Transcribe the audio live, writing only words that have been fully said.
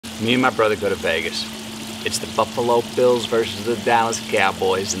Me and my brother go to Vegas. It's the Buffalo Bills versus the Dallas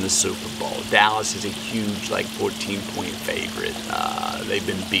Cowboys in the Super Bowl. Dallas is a huge, like, 14-point favorite. They've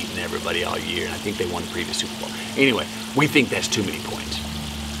been beating everybody all year, and I think they won the previous Super Bowl. Anyway, we think that's too many points.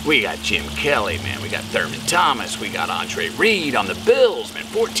 We got Jim Kelly, man. We got Thurman Thomas. We got Andre Reed on the Bills, man.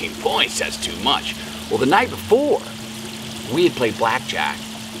 14 points, that's too much. Well, the night before, we had played blackjack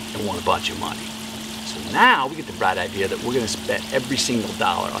and won a bunch of money. So now we get the bright idea that we're going to spend every single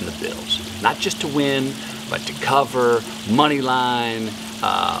dollar on the Bills. Not just to win, but to cover, money line,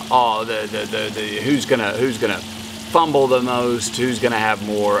 who's gonna fumble the most, who's gonna have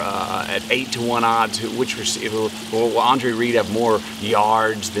more at 8-1 odds, which receiver will Andre Reed have more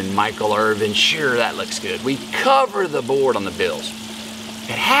yards than Michael Irvin? Sure, that looks good. We cover the board on the Bills.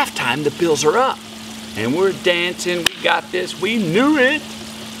 At halftime, the Bills are up, and we're dancing. We got this. We knew it.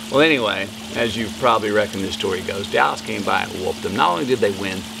 Well, anyway, as you probably reckon this story goes, Dallas came by and whooped them. Not only did they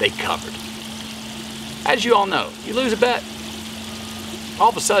win, they covered. As you all know, you lose a bet, all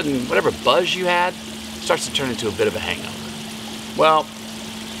of a sudden, whatever buzz you had starts to turn into a bit of a hangover. Well,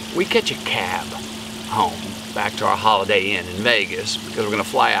 we catch a cab home back to our Holiday Inn in Vegas because we're going to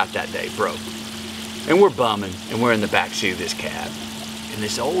fly out that day broke. And we're bumming, and we're in the back seat of this cab. And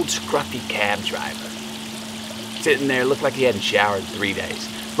this old scruffy cab driver, sitting there, looked like he hadn't showered in 3 days,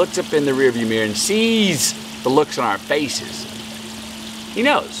 looks up in the rearview mirror and sees the looks on our faces. He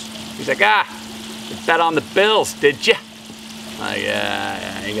knows. He's like, you bet on the Bills, did ya?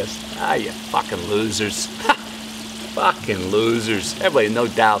 Yeah. He goes, you fucking losers. Fucking losers. Everybody no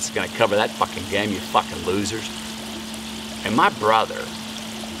doubt is going to cover that fucking game, you fucking losers. And my brother,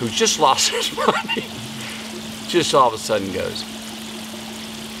 who just lost his money, just all of a sudden goes,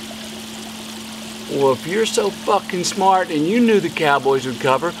 well, if you're so fucking smart and you knew the Cowboys would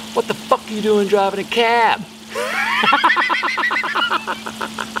cover, what the fuck are you doing driving a cab?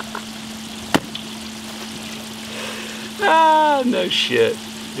 No shit.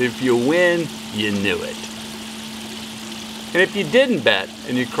 If you win, you knew it. And if you didn't bet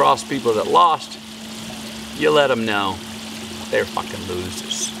and you crossed people that lost, you let them know they're fucking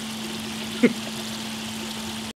losers.